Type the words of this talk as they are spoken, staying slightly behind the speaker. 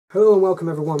Hello and welcome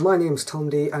everyone, my name's Tom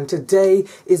D and today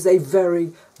is a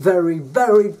very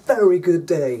good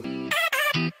day.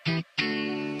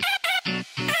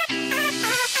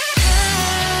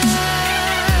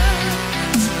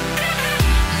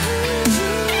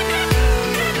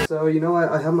 So you know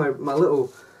I have my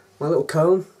little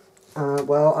comb.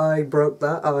 Well, I broke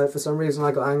that. For some reason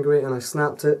I got angry and I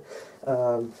snapped it.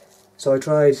 So I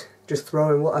tried just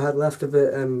throwing what I had left of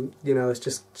it, and you know, it's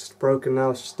just broken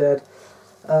now. It's just dead.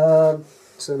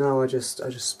 So now I just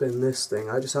spin this thing.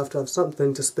 I just have to have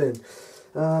something to spin.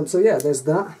 So yeah, there's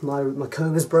that. My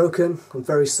comb is broken. I'm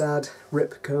very sad.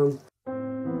 Rip comb.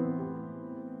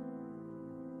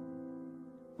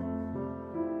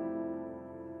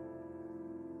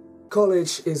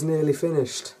 College is nearly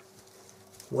finished.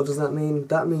 What does that mean?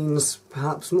 That means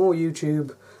perhaps more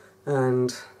YouTube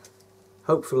and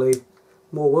hopefully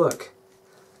more work.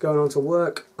 Going on to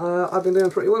work. I've been doing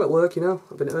pretty well at work, you know.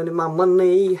 I've been earning my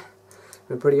money.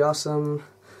 Been pretty awesome.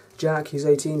 Jack, he's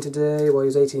 18 today. Well, he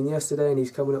was 18 yesterday and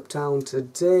he's coming uptown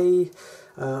today.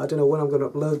 I don't know when I'm going to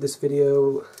upload this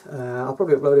video. I'll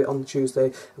probably upload it on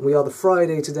Tuesday. And we are the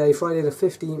Friday today, Friday the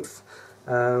 15th.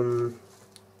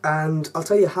 And I'll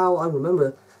tell you how I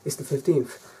remember it's the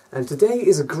 15th. And today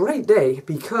is a great day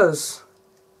because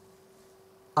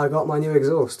I got my new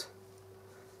exhaust.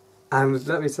 And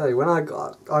let me tell you, when I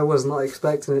was not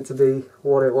expecting it to be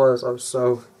what it was. I was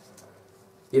so,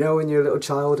 you know, when you're a little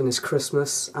child and it's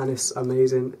Christmas and it's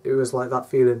amazing. It was like that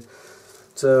feeling.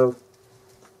 So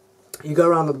you go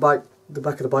around the back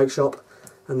of the bike shop,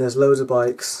 and there's loads of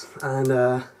bikes. And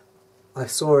I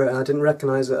saw it and I didn't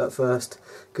recognise it at first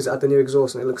because it had the new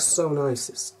exhaust and it looks so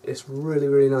nice. It's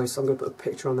really nice. I'm going to put a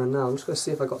picture on there now. I'm just going to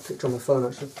see if I got a picture on my phone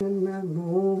actually.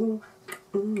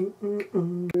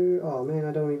 Oh man,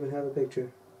 I don't even have a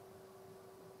picture.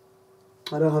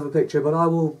 I don't have a picture, but I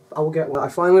will get one. I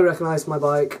finally recognised my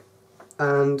bike,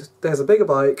 and there's a bigger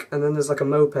bike, and then there's like a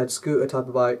moped, scooter type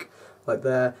of bike, like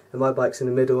there, and my bike's in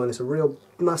the middle, and it's a real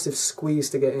massive squeeze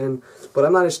to get in. But I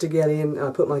managed to get in, and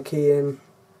I put my key in,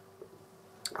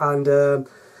 and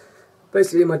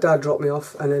basically my dad dropped me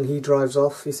off, and then he drives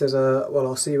off. He says, well,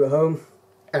 I'll see you at home.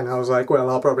 And I was like, well,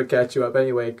 I'll probably catch you up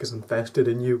anyway, because I'm vested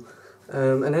in you.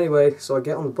 And anyway, so I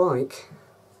get on the bike,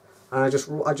 and I just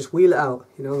wheel it out,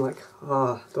 you know. I'm like,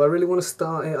 do I really want to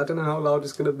start it? I don't know how loud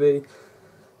it's gonna be.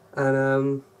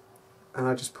 And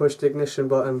I just push the ignition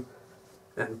button,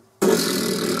 and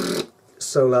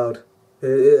so loud.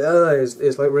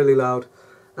 It's like really loud,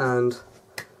 and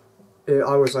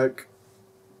I was like,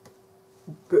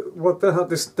 what the hell?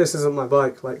 This isn't my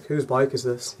bike. Like, whose bike is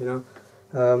this? You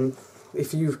know.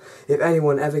 If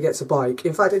anyone ever gets a bike,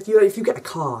 in fact, if you get a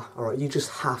car, alright, you just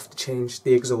have to change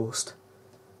the exhaust.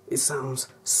 It sounds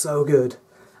so good.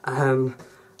 And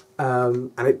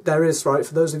there is, right,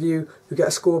 for those of you who get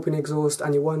a Scorpion exhaust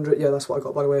and you wonder, yeah, that's what I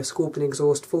got, by the way, a Scorpion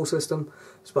exhaust full system.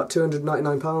 It's about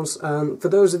 £299. For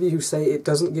those of you who say it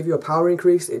doesn't give you a power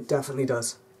increase, it definitely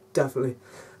does. Definitely.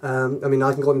 I mean,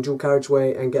 I can go on a dual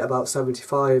carriageway and get about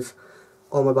 75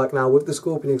 on my bike now with the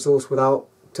Scorpion exhaust without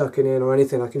tucking in or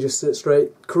anything. I can just sit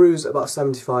straight, cruise at about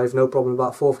 75, no problem,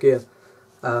 about 4th gear.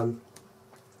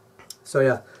 So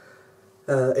yeah,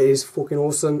 it is fucking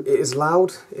awesome. It is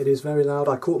loud, it is very loud.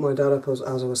 I caught my dad up as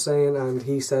I was saying, and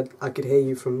he said I could hear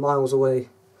you from miles away.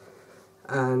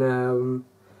 And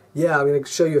yeah, I'm going to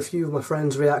show you a few of my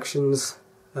friends' reactions.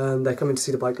 They're coming to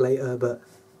see the bike later, but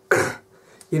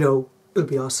you know, it'll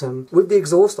be awesome. With the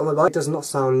exhaust on my bike, it does not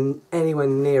sound anywhere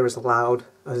near as loud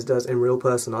as it does in real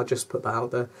person. I'll just put that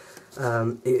out there.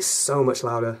 It's so much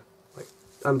louder, like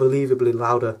unbelievably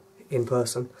louder in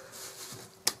person.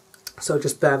 So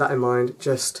just bear that in mind.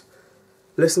 Just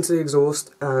listen to the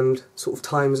exhaust and sort of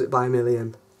times it by a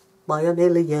million. By a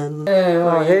million. Hey,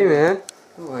 oh, hey man.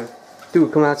 What?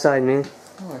 Dude, come outside, man.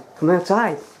 What? Come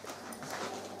outside.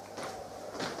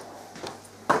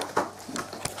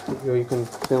 Yo, you can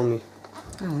film me.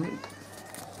 Alright.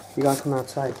 You gotta come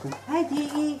outside. Man. Hi,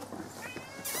 Diggy.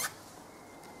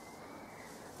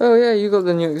 Oh yeah, you got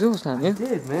the new exhaust, haven't you? I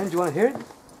did, man. Do you want to hear it?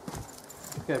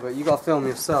 Okay, but you gotta film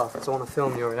yourself, so I want to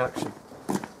film your reaction.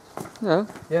 No.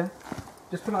 Yeah?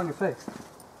 Just put it on your face.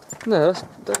 No, that's...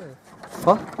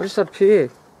 What? I just had PE.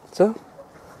 So?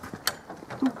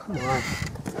 Oh, come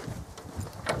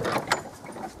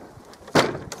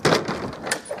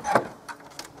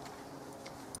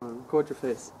on. Record your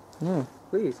face. No.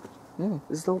 Please. No.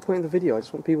 This is the whole point of the video. I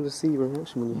just want people to see your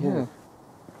reaction when you hear it.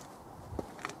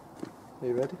 Are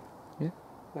you ready? Yeah.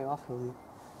 Wait, I'll film you.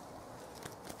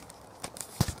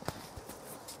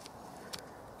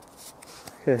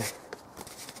 Okay.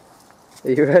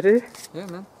 Are you ready? Yeah,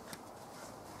 man.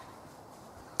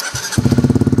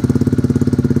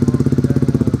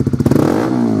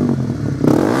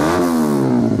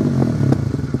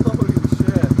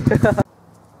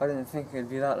 I didn't think it'd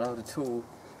be that loud at all.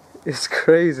 It's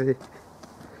crazy.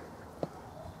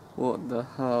 What the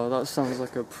hell? That sounds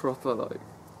like a proper, like...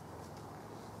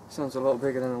 Sounds a lot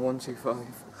bigger than a 125.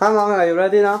 Hang on, are you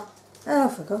ready now? Oh,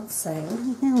 for God's sake, what are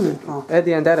you doing for?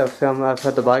 Eddie and Dad have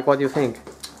had the bike, what do you think?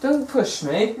 Don't push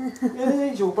me.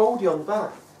 You'll roll you on the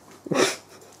back.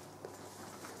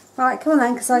 Right, come on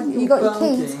then, because you got your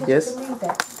keys. Yes. You can leave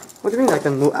it. What do you mean I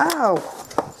can move? Ow!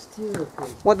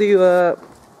 What do you, are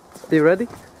you ready?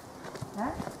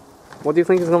 Yeah? What do you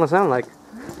think it's gonna sound like?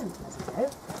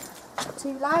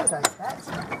 Too loud, I expect.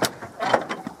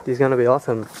 He's gonna be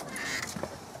awesome.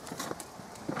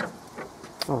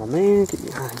 Oh man,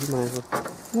 you might as well.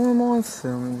 What am I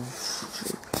filming?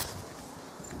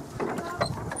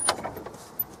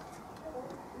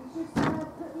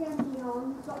 Put the engine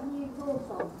on, got a new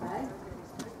exhaust on today.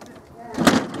 Yeah.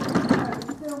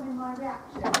 I'm filming my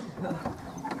reaction.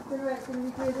 Whether it's going to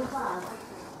be good or bad.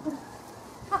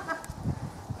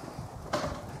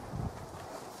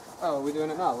 Oh, are we doing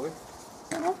it now, are we?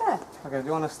 Whatever. Okay, do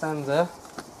you want to stand there?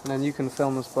 And then you can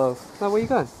film us both. No, where are you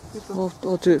going?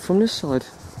 I'll do it from this side.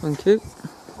 Thank you.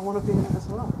 I want to be in it as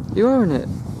well. You are in it,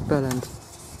 bell end.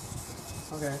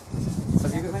 Okay.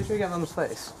 Have you got, make sure you get Mum's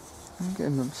face. I'm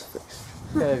getting Mum's face.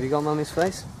 Okay, have you got Mummy's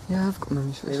face? Yeah, I've got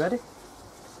Mummy's Are face. you ready?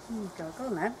 Go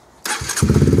on then.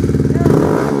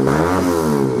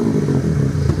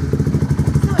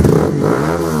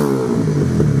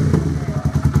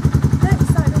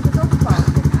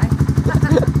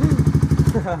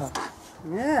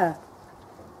 Yeah.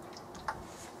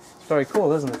 It's very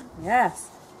cool, isn't it? Yes.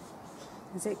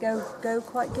 Does it go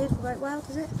quite good, quite well,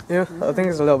 does it? Yeah, I think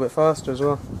it's a little bit faster as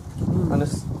well. And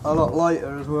it's a lot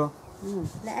lighter as well.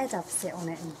 Let Ed have a sit on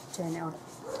it and turn it on.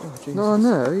 Oh, Jesus. No,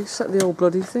 no, you set the old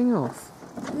bloody thing off.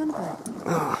 You want to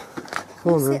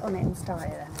Come on, sit then. on it and start it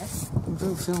then, Ed?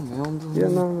 Don't film me, I'm Yeah,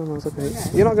 no, it's okay. No.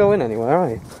 You're not going anywhere, are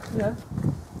you? Yeah.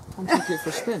 I'm taking it for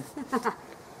a spin.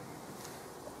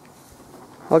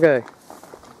 Okay.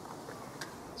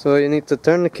 So you need to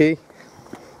turn the key.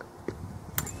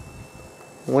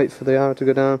 Wait for the arrow to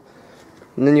go down.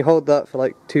 And then you hold that for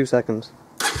like 2 seconds.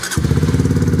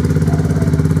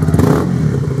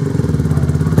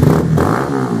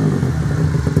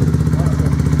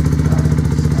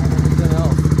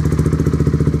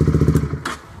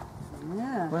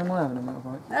 Yeah. Where am I having a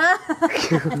motorbike?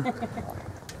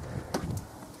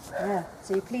 Yeah.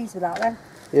 So you're pleased with that then?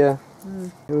 Yeah.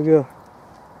 Here we go.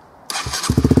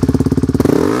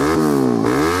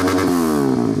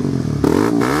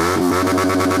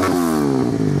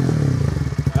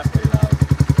 That's pretty loud.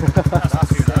 That's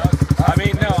too loud.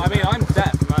 I'm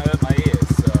deaf. I hurt my ears,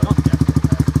 so. Not deaf.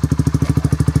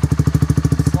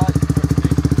 Slightly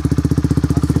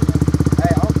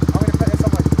Hey, I'm gonna put this on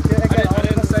my I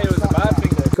didn't say it was a bad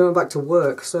thing. Going back to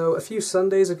work, so a few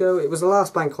Sundays ago, it was the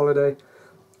last bank holiday.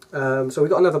 So we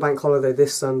got another bank holiday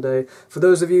this Sunday. For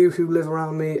those of you who live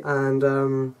around me and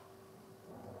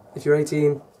if you're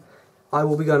 18, I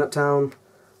will be going uptown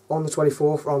on the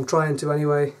 24th, or I'm trying to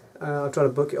anyway. I'm trying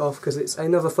to book it off because it's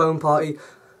another phone party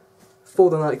for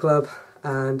the nightclub,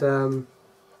 and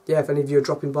yeah, if any of you are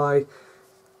dropping by,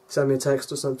 send me a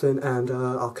text or something and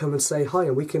I'll come and say hi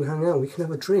and we can hang out, we can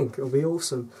have a drink, it'll be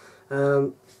awesome.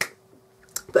 But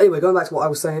anyway, going back to what I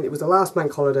was saying, it was the last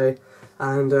bank holiday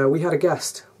and we had a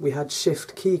guest. We had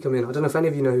Shift Key come in. I don't know if any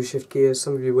of you know who Shift Key is,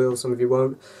 some of you will, some of you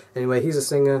won't. Anyway, he's a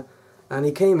singer and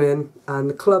he came in and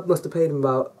the club must have paid him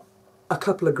about a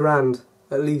couple of grand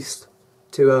at least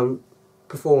to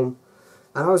perform.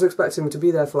 And I was expecting him to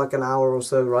be there for like an hour or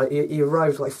so, right? He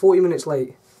arrived like 40 minutes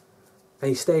late and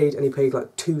he stayed and he played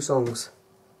like 2 songs.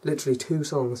 Literally 2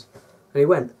 songs. And he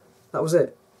went. That was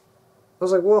it. I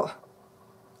was like, what?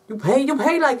 You paid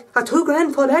like a 2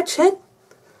 grand for that shit?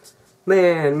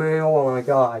 Man, oh my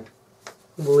god. I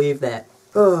can't believe that.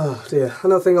 Oh dear.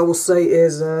 Another thing I will say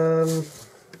is,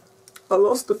 I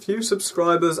lost a few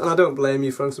subscribers and I don't blame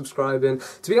you for unsubscribing.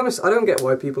 To be honest, I don't get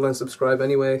why people unsubscribe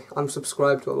anyway. I'm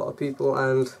subscribed to a lot of people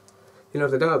and, you know,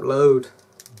 if they don't upload,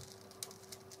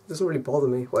 it doesn't really bother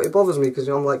me. Well, it bothers me because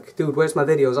I'm like, dude, where's my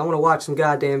videos? I want to watch some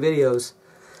goddamn videos.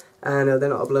 And they're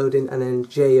not uploading, and then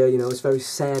Jaya, you know, it's very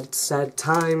sad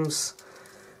times.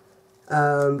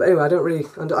 But anyway, I don't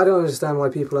understand why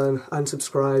people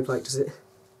unsubscribe. Like, does it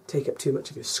take up too much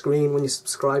of your screen when you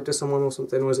subscribe to someone or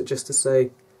something, or is it just to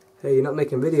say, hey, you're not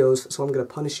making videos, so I'm going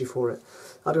to punish you for it?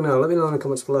 I don't know, let me know in the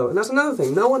comments below. And that's another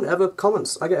thing, no one ever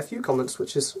comments. I get a few comments,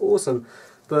 which is awesome,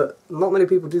 but not many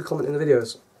people do comment in the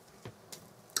videos.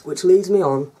 Which leads me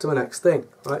on to the next thing,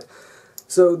 right?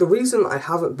 So the reason I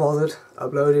haven't bothered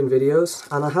uploading videos,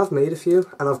 and I have made a few,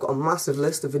 and I've got a massive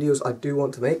list of videos I do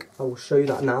want to make, I will show you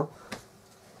that now.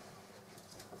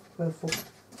 Careful.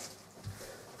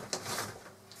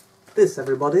 This,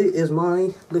 everybody, is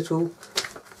my little...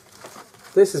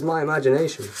 This is my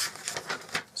imagination.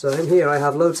 So in here I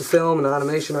have loads of film and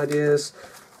animation ideas.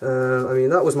 I mean,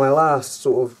 that was my last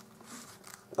sort of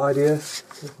idea.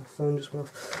 My phone just went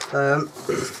off.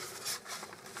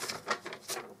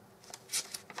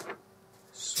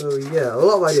 So yeah, a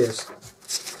lot of ideas.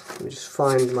 Let me just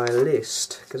find my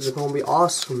list, because it's going to be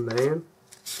awesome, man.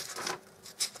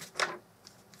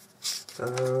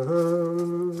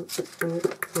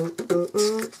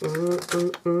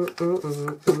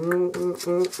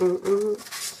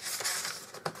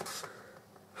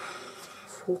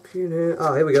 Fucking hell.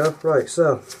 Ah, here we go. Right,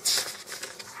 so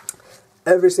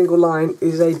every single line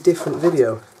is a different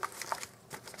video,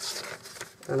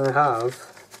 and I have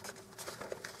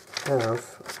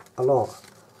a lot.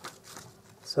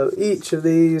 So each of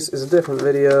these is a different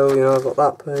video. You know, I've got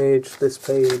that page, this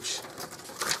page.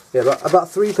 Yeah, about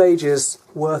 3 pages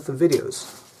worth of videos.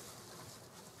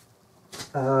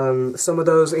 Some of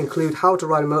those include how to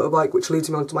ride a motorbike, which leads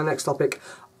me on to my next topic.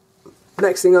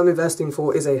 Next thing I'm investing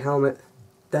for is a helmet.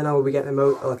 Then I will be getting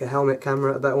a helmet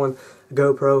camera, a better one, a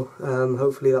GoPro.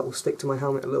 Hopefully that will stick to my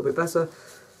helmet a little bit better.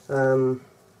 And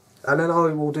then I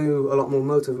will do a lot more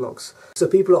motor vlogs. So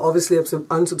people are obviously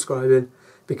unsubscribing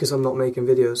because I'm not making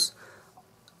videos.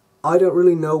 I don't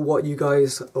really know what you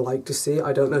guys like to see.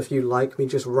 I don't know if you like me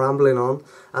just rambling on.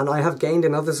 And I have gained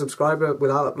another subscriber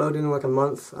without uploading in like a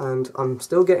month, and I'm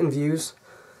still getting views.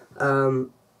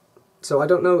 So I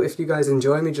don't know if you guys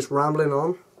enjoy me just rambling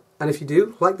on. And if you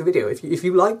do, like the video. If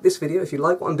you like this video, if you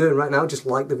like what I'm doing right now, just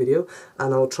like the video,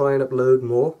 and I'll try and upload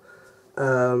more.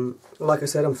 Like I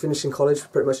said, I'm finishing college for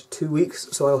pretty much 2 weeks,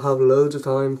 so I'll have loads of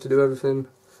time to do everything.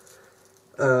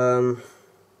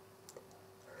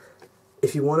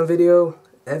 If you want a video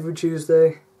every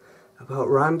Tuesday about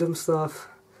random stuff,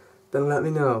 then let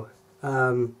me know.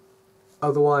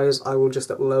 Otherwise, I will just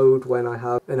upload when I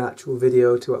have an actual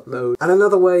video to upload. And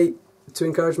another way to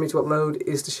encourage me to upload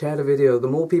is to share the video. The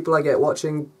more people I get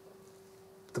watching,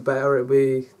 the better it'll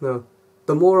be. No,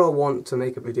 the more I want to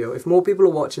make a video. If more people are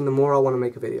watching, the more I want to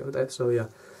make a video. So yeah.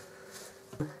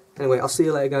 Anyway, I'll see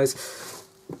you later, guys.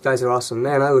 You guys are awesome.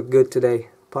 Man, I look good today,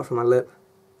 apart from my lip.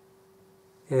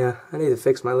 Yeah, I need to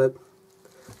fix my lip.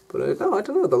 But no, I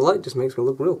don't know, the light just makes me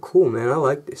look real cool, man. I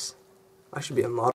like this. I should be a model.